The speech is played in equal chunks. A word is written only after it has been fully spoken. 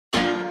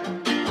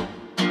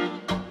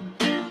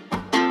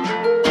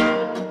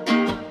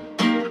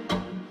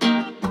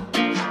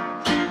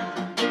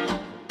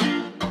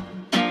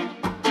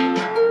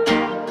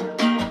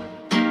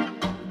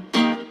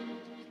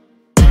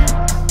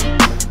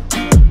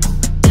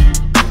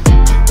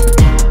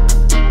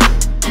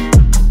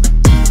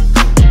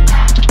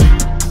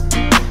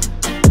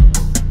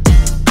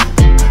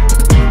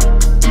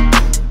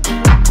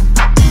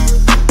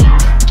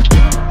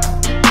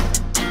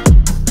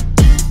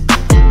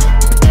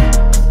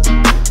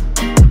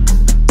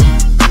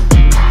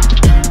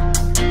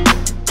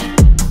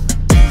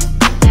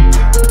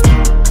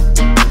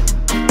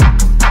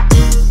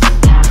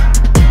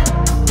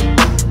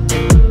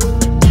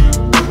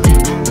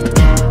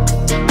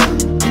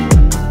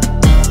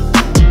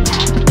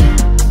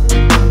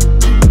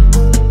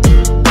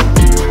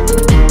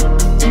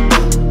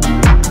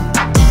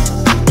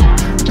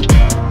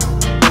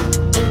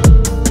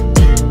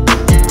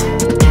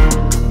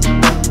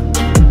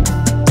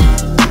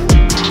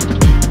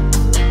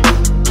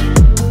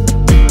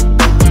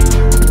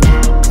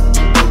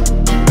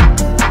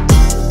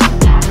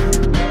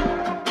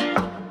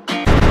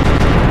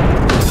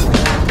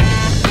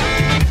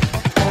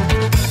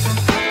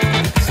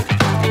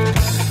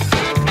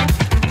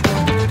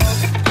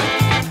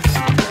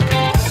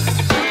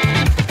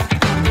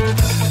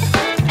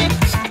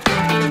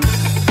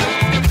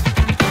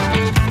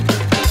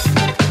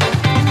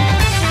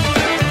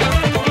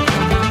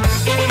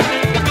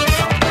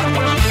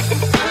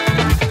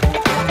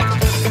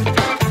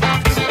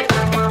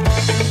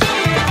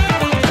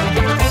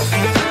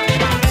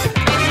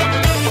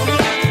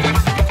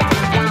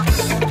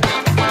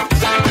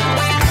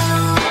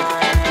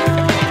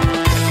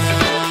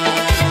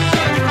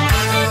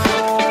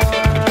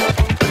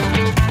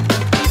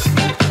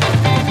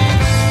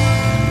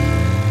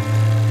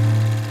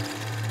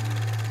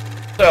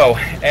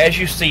as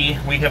you see,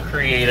 we have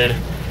created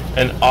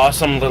an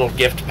awesome little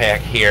gift pack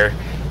here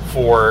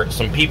for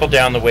some people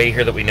down the way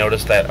here that we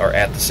noticed that are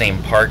at the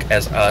same park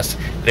as us.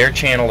 Their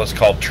channel is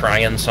called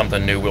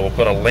TryNSomethingNew. We'll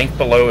put a link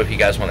below if you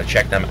guys want to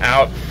check them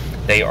out.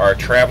 They are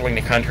traveling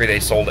the country. They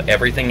sold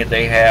everything that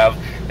they have.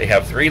 They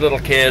have 3 little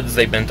kids.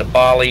 They've been to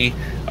Bali.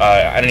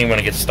 I don't even want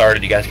to get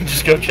started. You guys can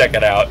just go check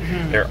it out.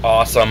 They're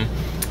awesome.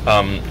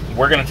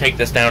 We're going to take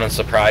this down and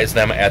surprise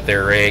them at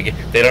their rig.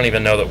 They don't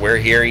even know that we're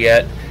here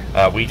yet.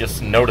 We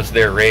just noticed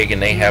their rig,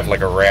 and they have like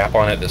a wrap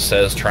on it that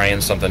says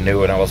 "Trying Something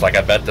New," and I was like,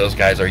 I bet those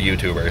guys are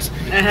YouTubers.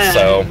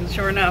 So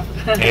sure enough.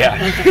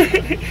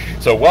 Yeah.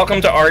 So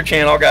welcome to our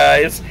channel,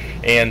 guys,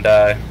 and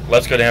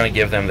let's go down and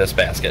give them this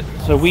basket.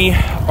 So we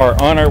are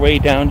on our way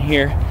down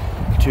here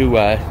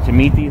to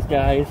meet these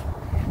guys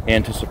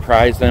and to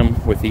surprise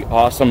them with the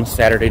awesome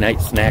Saturday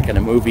night snack and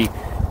a movie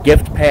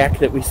gift pack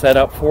that we set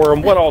up for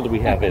them. What all do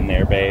we have in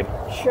there, babe?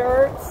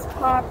 Shirts,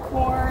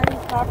 popcorn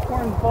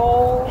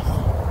bowls,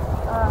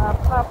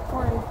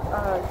 popcorn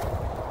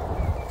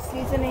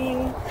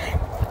seasoning,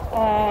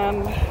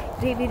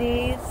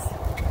 DVDs.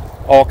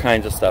 All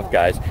kinds of stuff,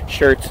 guys.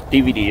 Shirts,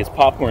 DVDs,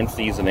 popcorn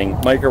seasoning,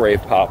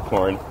 microwave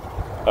popcorn,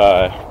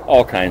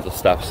 all kinds of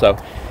stuff. So,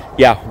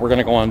 yeah, we're going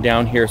to go on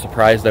down here,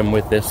 surprise them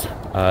with this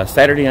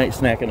Saturday night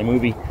snack and a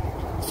movie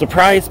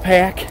surprise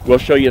pack. We'll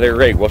show you their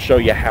rig. We'll show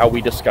you how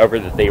we discovered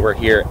that they were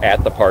here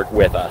at the park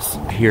with us.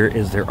 Here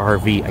is their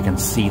RV. I can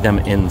see them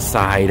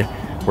inside.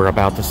 We're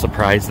about to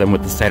surprise them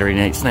with the Saturday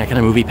night snack and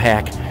a movie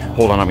pack.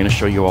 Hold on, I'm going to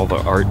show you all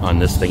the art on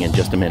this thing in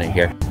just a minute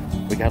here.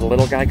 We got a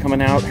little guy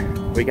coming out.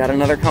 We got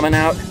another coming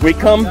out. We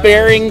come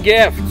bearing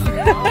gifts. Oh,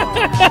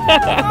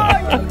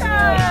 you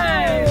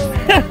guys!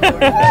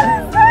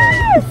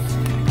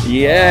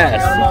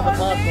 Yes.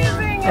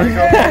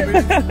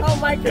 Oh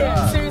my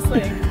God,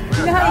 seriously.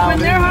 You know how when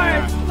they're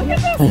hard. Look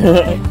at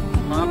this.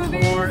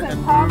 Popcorn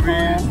and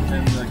movies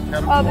and the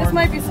kettle. Oh, this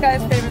might be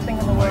Sky's favorite thing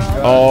in the world.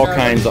 All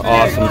kinds of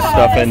awesome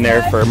stuff in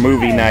there for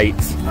movie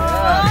nights.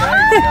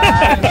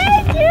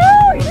 Thank you!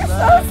 You're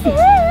so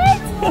sweet!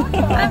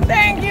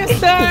 Thank you,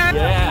 sir!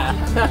 Yeah.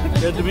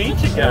 Good to meet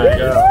you guys.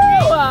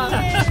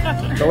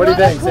 So what do you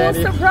think, cool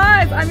Sandy?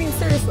 Surprise! I mean,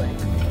 seriously.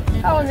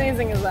 How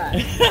amazing is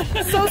that?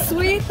 So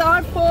sweet,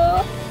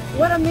 thoughtful.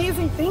 What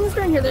amazing things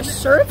are in here.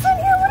 There's shirts in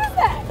here? What is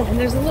that? And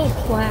there's a little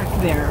plaque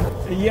there.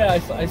 Yeah,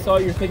 I saw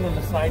your thing on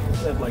the side that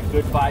said like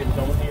 "Good Vibes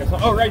Only" or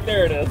something. Oh, right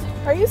there it is.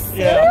 Are you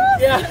serious?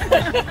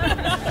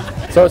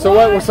 Yeah. So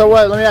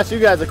what? Let me ask you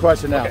guys a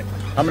question now. Okay.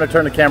 I'm going to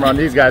turn the camera on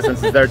these guys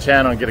since it's their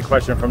channel and get a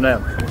question from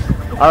them.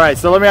 All right,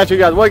 so let me ask you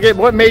guys,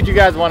 what made you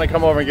guys want to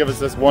come over and give us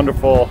this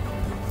wonderful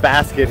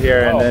basket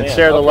here and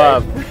share the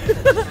love?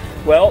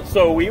 Well,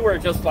 so we were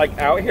just like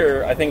out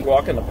here, I think,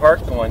 walking the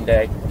park one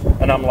day,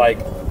 and I'm like,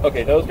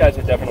 okay, those guys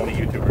are definitely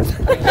YouTubers.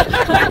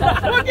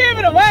 Who gave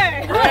it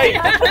away? Right.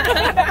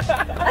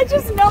 I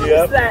just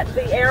noticed that,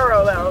 the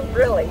arrow though,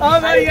 really. Oh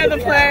no, you got the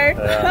flag?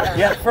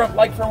 Yeah, from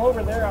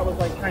over there, I was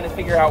like trying to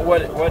figure out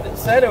what it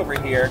said over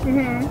here,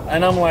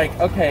 and I'm like,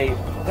 okay,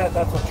 that's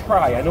a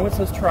try. I know it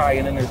says try,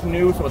 and then there's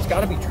new, so it's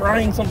got to be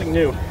trying something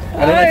new.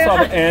 And then I saw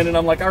the end, and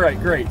I'm like, all right,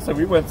 great. So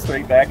we went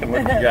straight back and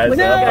looked you guys up.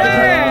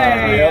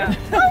 Yep.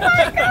 Oh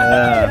my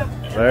God.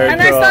 Very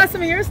and cool. I saw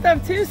some of your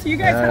stuff too, so you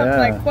guys have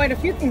like quite a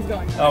few things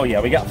going on. Oh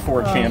yeah, we got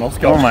 4 channels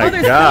going. Oh my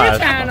there's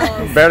God. 4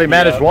 channels. Barely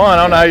managed 1. I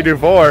don't know how you do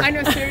 4. I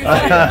know, seriously.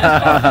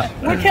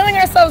 We're killing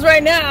ourselves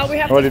right now. We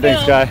have what to do you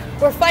think, Sky?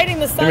 We're fighting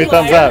the sunlight. Give me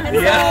a thumbs up.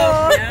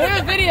 There's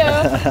a video.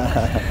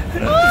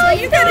 Oh,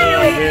 you got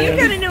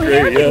a new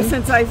haircut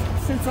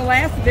since the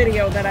last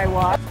video that I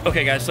watched.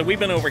 Okay guys, so we've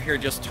been over here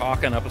just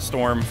talking up a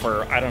storm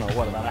for, I don't know,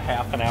 what, about a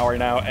half an hour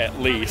now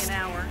at least. An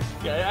hour.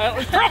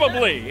 Yeah,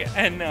 probably.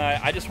 And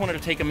I just wanted to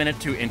take a minute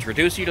to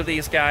introduce you to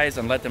these guys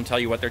and let them tell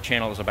you what their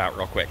channel is about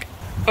real quick.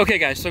 Okay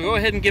guys, so go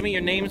ahead and give me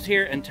your names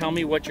here and tell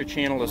me what your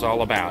channel is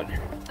all about.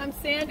 I'm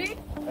Sandy.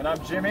 And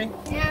I'm Jimmy.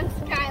 And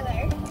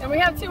Skylar. And we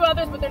have 2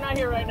 others, but they're not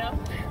here right now.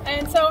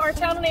 And so our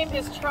channel name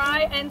is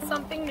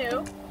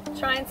TryNSomethingNew.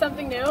 Trying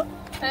Something New.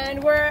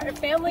 And we're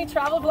family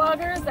travel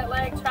vloggers that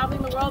like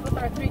traveling the world with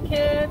our 3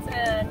 kids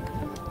and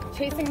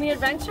chasing the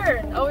adventure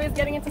and always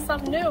getting into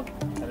something new.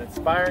 And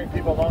inspiring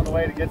people along the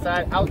way to get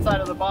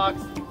outside of the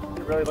box,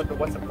 to really look at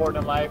what's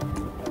important in life,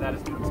 and that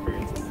is new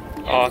experiences.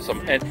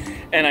 Awesome.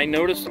 And I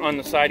noticed on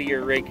the side of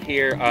your rig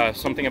here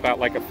something about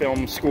like a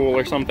film school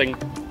or something.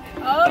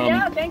 Oh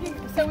yeah, thank you.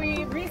 So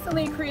we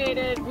recently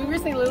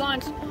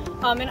launched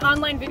an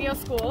online video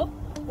school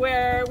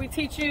where we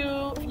teach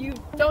you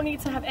don't need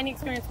to have any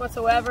experience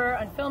whatsoever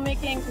on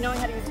filmmaking, knowing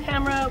how to use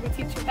camera. We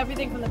teach you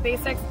everything from the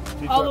basics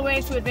all the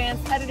way to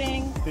advanced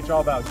editing. Teach you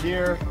all about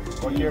gear,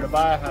 what gear to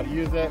buy, how to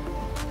use it,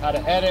 how to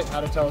edit,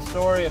 how to tell a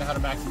story, and how to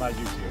maximize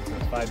YouTube. So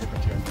it's 5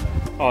 different tiers.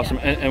 Awesome.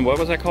 And what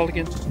was that called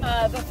again?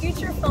 The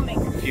Future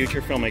Filmmakers.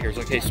 Future Filmmakers.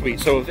 Okay,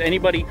 sweet. So if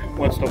anybody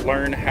wants to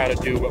learn how to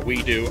do what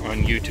we do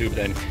on YouTube,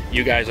 then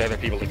you guys are the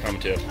people to come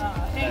to.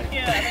 Thank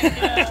you.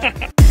 Thank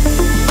you.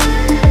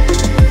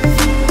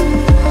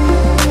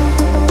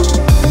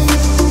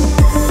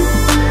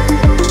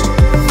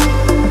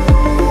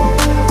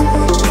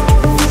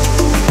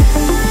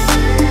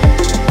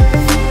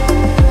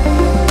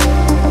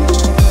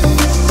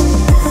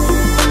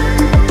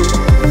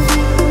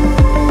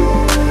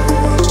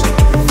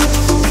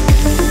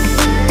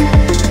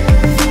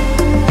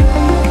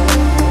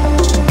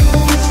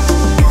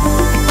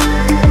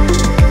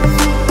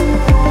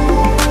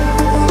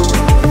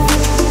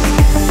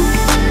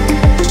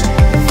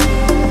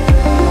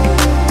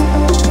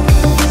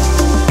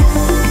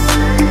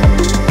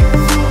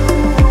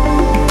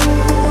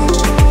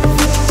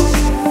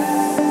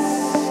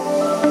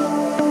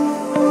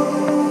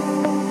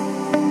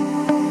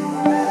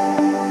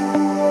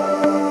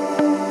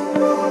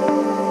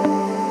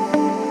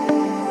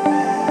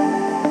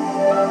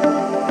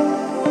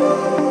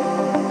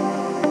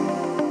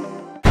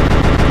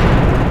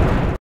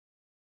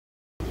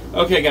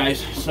 Okay guys,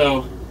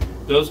 so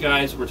those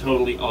guys were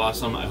totally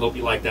awesome. I hope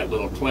you liked that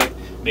little clip.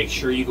 Make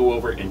sure you go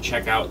over and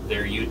check out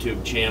their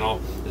YouTube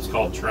channel. It's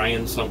called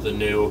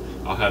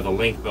TryNSomethingNew. I'll have the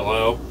link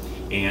below.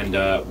 And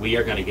we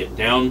are going to get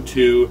down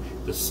to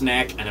the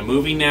snack and a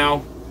movie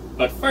now.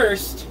 But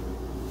first,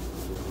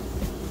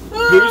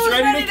 who's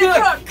ready to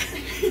cook?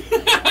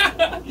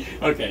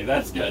 Okay,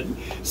 that's good.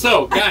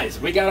 So, guys,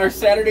 we got our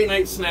Saturday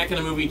Night Snack and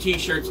a Movie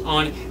t-shirts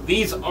on.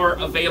 These are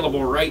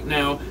available right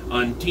now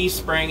on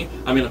Teespring.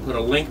 I'm going to put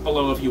a link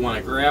below if you want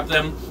to grab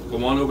them.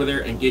 Go on over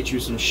there and get you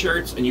some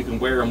shirts, and you can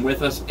wear them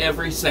with us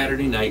every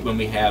Saturday night when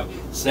we have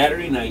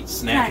Saturday Night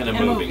Snack and a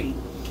Movie.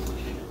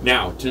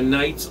 Now,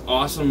 tonight's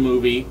awesome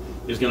movie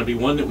is going to be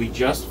one that we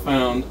just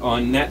found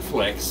on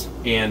Netflix.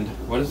 And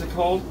what is it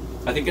called?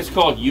 I think it's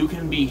called You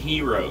Can Be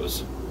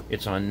Heroes.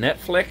 It's on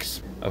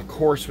Netflix. Of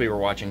course, we were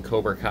watching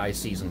Cobra Kai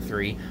Season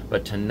 3,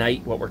 but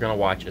tonight what we're going to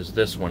watch is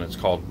this one. It's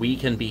called We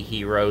Can Be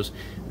Heroes.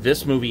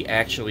 This movie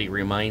actually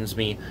reminds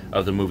me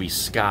of the movie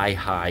Sky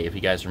High, if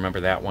you guys remember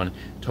that one.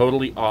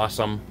 Totally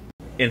awesome.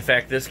 In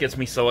fact, this gets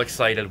me so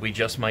excited, we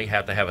just might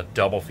have to have a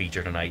double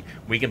feature tonight.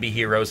 We Can Be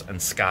Heroes and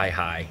Sky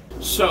High.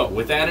 So,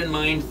 with that in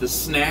mind, the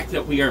snack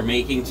that we are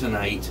making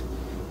tonight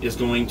is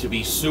going to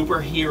be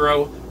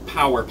Superhero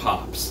Power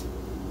Pops.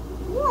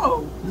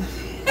 Whoa!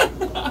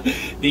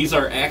 These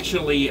are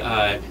actually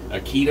a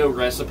keto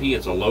recipe.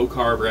 It's a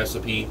low-carb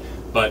recipe,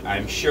 but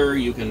I'm sure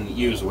you can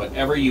use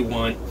whatever you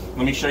want.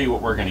 Let me show you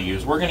what we're going to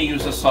use. We're going to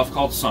use this stuff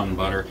called sun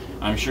butter.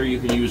 I'm sure you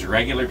can use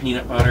regular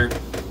peanut butter.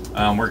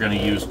 We're going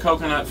to use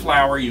coconut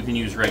flour. You can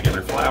use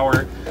regular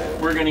flour.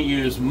 We're going to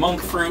use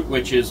monk fruit,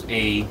 which is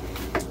a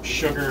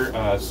sugar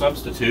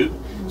substitute.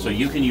 So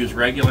you can use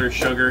regular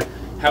sugar.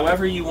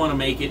 However you want to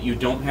make it, you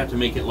don't have to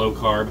make it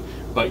low-carb.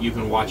 But you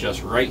can watch us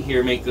right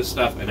here make this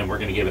stuff, and then we're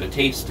going to give it a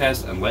taste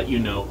test and let you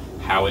know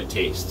how it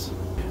tastes.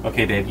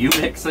 Okay, Dave, you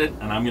mix it,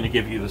 and I'm going to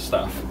give you the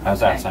stuff. How's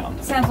that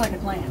sound? Sounds like a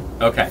plan.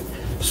 Okay,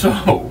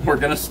 so we're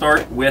going to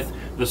start with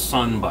the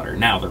sun butter.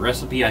 Now, the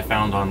recipe I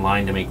found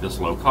online to make this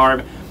low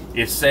carb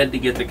is said to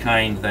get the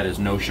kind that is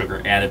no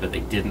sugar added, but they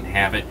didn't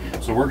have it.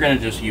 So we're going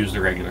to just use the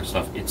regular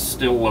stuff. It's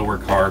still lower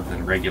carb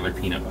than regular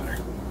peanut butter.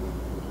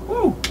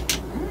 Woo!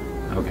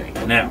 Okay,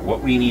 now what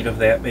we need of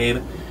that,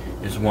 babe,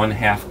 is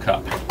 1/2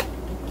 cup.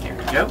 There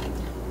we go.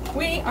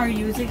 We are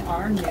using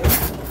our new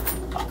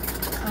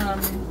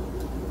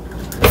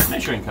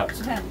measuring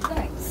cups. Yeah,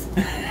 thanks.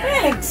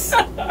 Thanks.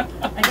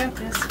 I got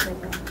this for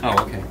them.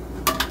 Oh, okay.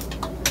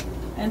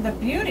 And the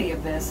beauty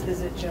of this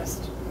is it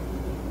just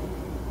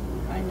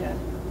kind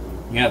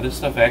of... Yeah, this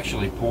stuff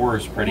actually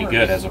pours pretty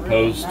good, as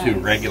opposed to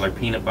regular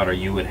peanut butter.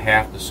 You would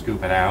have to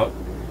scoop it out,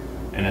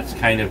 and it's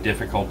kind of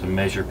difficult to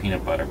measure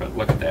peanut butter, but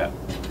look at that.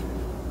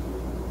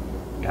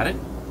 Got it?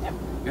 Yep.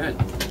 Good.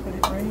 Put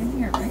it right in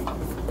here, right?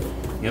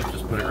 Yep,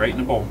 just put it right in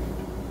the bowl.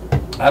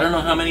 I don't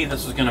know how many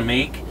this is going to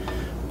make,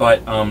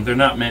 but they're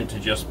not meant to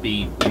just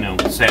be, you know,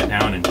 sat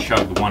down and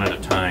chugged one at a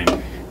time.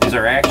 These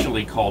are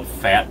actually called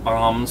fat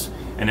bombs,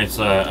 and it's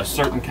a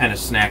certain kind of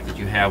snack that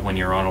you have when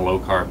you're on a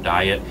low-carb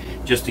diet,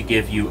 just to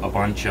give you a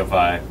bunch of,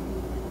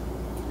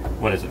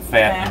 what is it,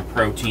 fat and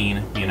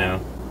protein, you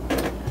know.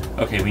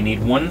 Okay, we need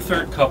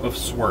 1/3 cup of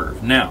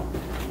Swerve. Now,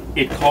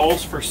 it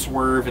calls for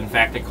Swerve, in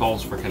fact it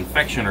calls for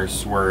confectioner's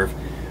Swerve,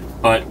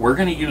 but we're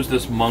going to use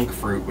this monk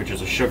fruit, which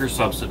is a sugar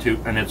substitute,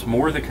 and it's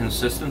more the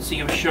consistency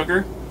of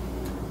sugar.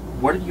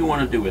 What do you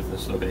want to do with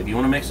this, though, babe? You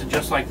want to mix it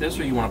just like this,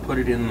 or you want to put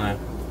it in the...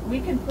 We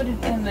can put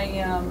it in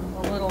the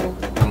little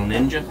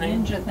ninja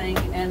thing? Ninja thing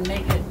and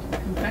make it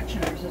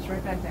confectioner's. It's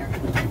right back there.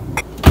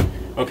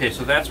 Okay,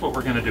 so that's what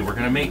we're going to do. We're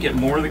going to make it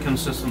more the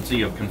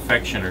consistency of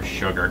confectioner's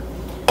sugar,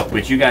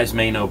 which you guys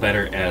may know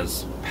better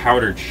as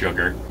powdered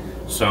sugar.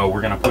 So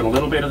we're going to put a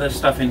little bit of this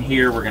stuff in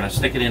here. We're going to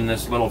stick it in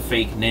this little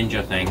fake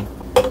ninja thing.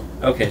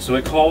 Okay, so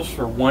it calls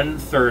for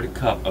 1/3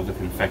 cup of the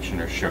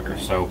confectioner's sugar.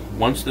 So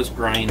once this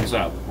grinds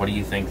up, what do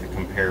you think the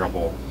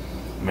comparable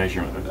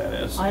measurement of that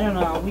is? I don't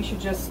know. We should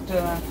just...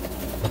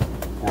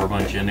 pour a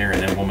bunch in there,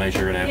 and then we'll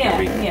measure it after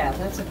we... Yeah,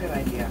 that's a good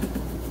idea.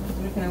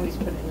 We can always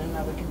put it in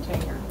another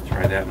container.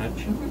 Try that much?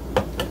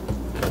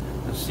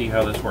 Mm-hmm. Let's see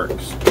how this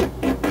works.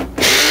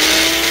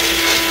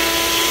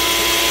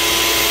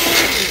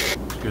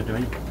 It's good to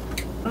me.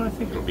 Oh, I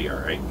think it'll be all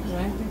right.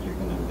 I think you're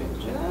going to be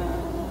just...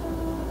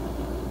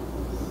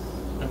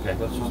 Okay,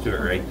 let's just do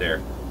it right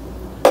there.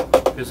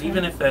 Because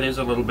even if that is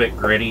a little bit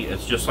gritty,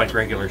 it's just like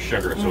regular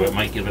sugar, so it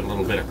might give it a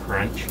little bit of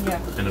crunch,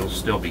 and it'll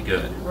still be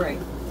good. Right.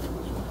 So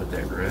we'll put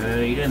that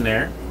right in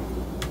there.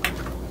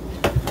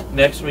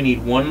 Next, we need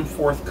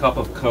 1/4 cup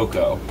of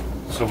cocoa.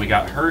 So we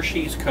got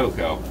Hershey's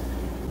cocoa.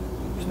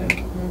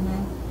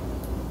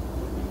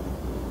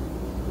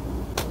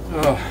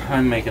 Oh,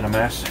 I'm making a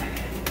mess.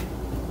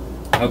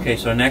 Okay,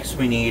 so next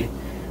we need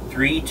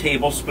 3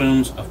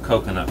 tablespoons of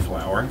coconut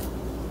flour.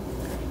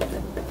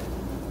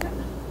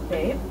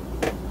 Babe?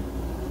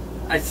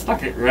 I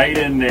stuck it right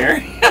in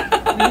there.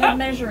 We have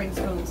measuring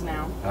spoons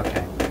now.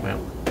 Okay, well.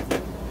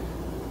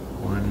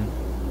 1,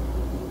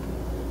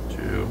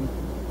 2,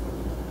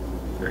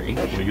 3.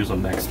 We'll use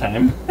them next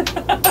time.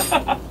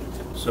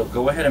 So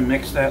go ahead and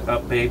mix that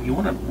up, babe. You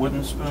want a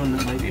wooden spoon?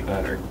 That might be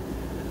better.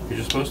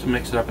 You're supposed to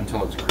mix it up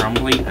until it's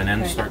crumbly and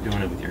then start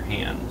doing it with your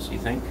hands, you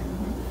think?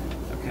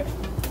 Okay.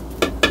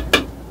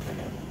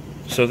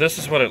 So this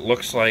is what it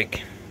looks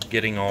like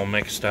getting all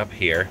mixed up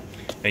here.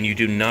 And you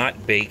do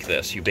not bake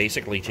this. You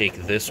basically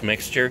take this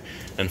mixture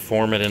and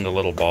form it into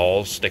little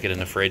balls, stick it in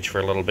the fridge for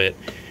a little bit,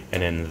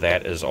 and then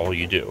that is all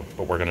you do.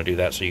 But we're going to do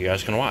that so you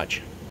guys can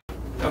watch.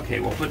 Okay,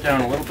 we'll put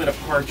down a little bit of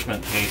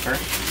parchment paper.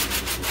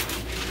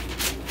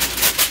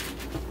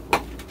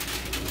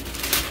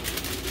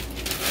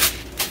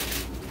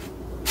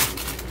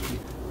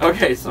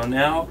 Okay, so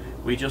now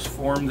we just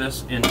form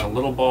this into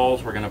little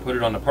balls. We're going to put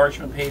it on the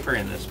parchment paper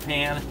in this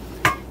pan.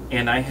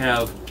 And I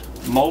have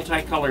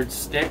multicolored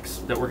sticks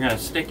that we're going to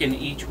stick in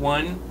each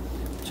one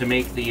to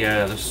make the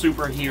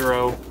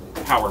superhero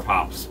power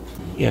pops.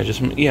 Yeah,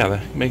 just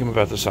make them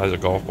about the size of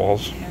golf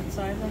balls. That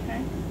size,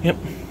 okay? Yep.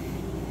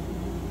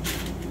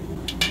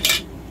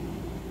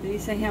 Did he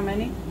say how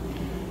many?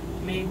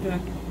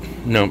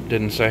 Nope,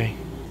 didn't say.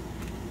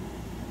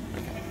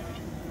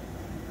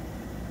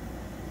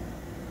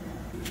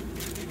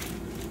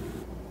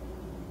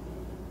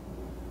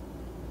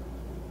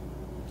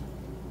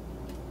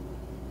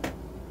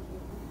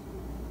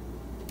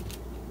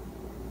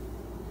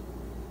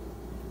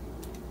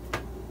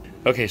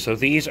 Okay, so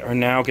these are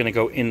now going to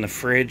go in the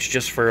fridge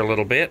just for a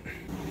little bit.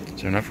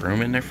 Is there enough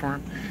room in there for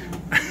them?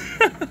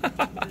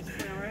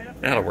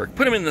 That'll work.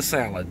 Put them in the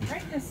salad.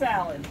 Right in the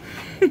salad.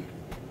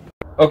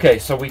 Okay,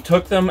 so we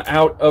took them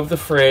out of the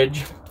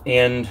fridge,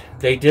 and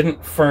they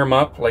didn't firm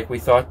up like we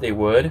thought they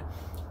would.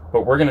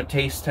 But we're going to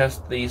taste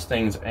test these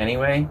things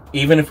anyway,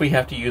 even if we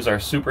have to use our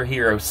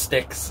superhero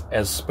sticks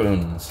as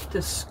spoons.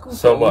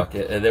 So look,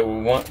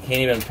 can't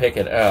even pick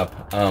it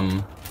up.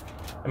 And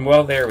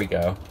well, there we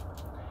go.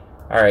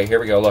 All right, here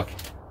we go. Look.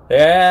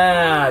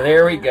 Yeah,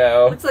 there we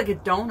go. Looks like a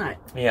donut.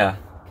 Yeah.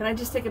 Can I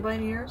just take a bite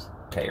of yours?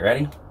 Okay,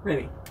 ready?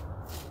 Ready.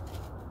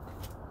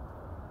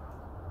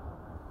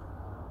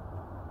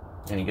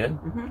 Any good?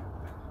 Mm-hmm.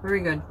 Very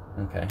good.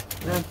 Okay.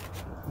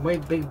 Way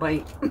big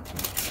bite.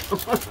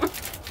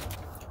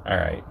 All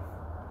right.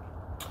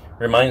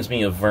 Reminds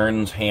me of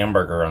Vern's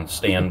hamburger on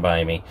Stand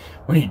By Me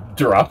when he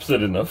drops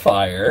it in the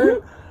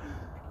fire.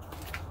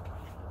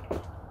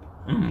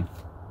 Mmm.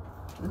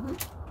 Mm-hmm.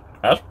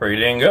 That's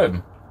pretty dang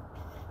good.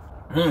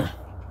 Mmm.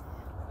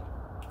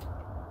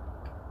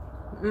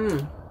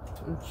 Mmm.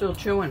 I'm still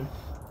chewing.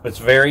 It's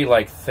very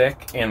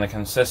thick, and the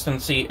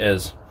consistency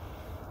is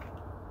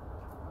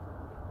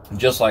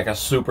just like a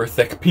super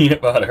thick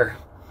peanut butter.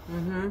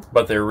 Mm-hmm.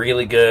 But they're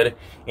really good,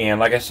 and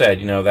like I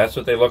said, that's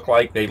what they look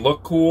like. They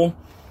look cool,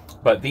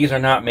 but these are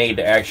not made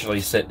to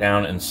actually sit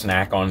down and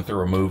snack on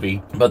through a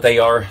movie. But they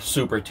are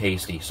super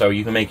tasty, so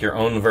you can make your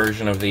own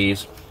version of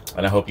these,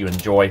 and I hope you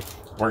enjoy.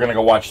 We're going to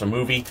go watch the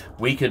movie,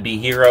 We Could Be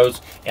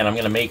Heroes, and I'm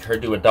going to make her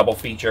do a double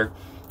feature.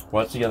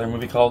 What's the other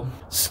movie called?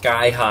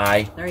 Sky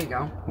High. There you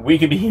go. We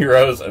Could Be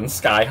Heroes and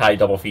Sky High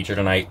double feature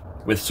tonight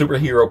with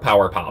superhero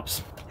power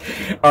pops.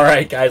 All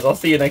right, guys, I'll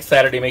see you next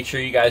Saturday. Make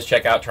sure you guys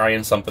check out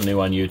Trying Something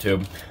New on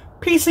YouTube.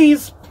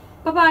 Peaceys!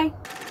 Bye-bye.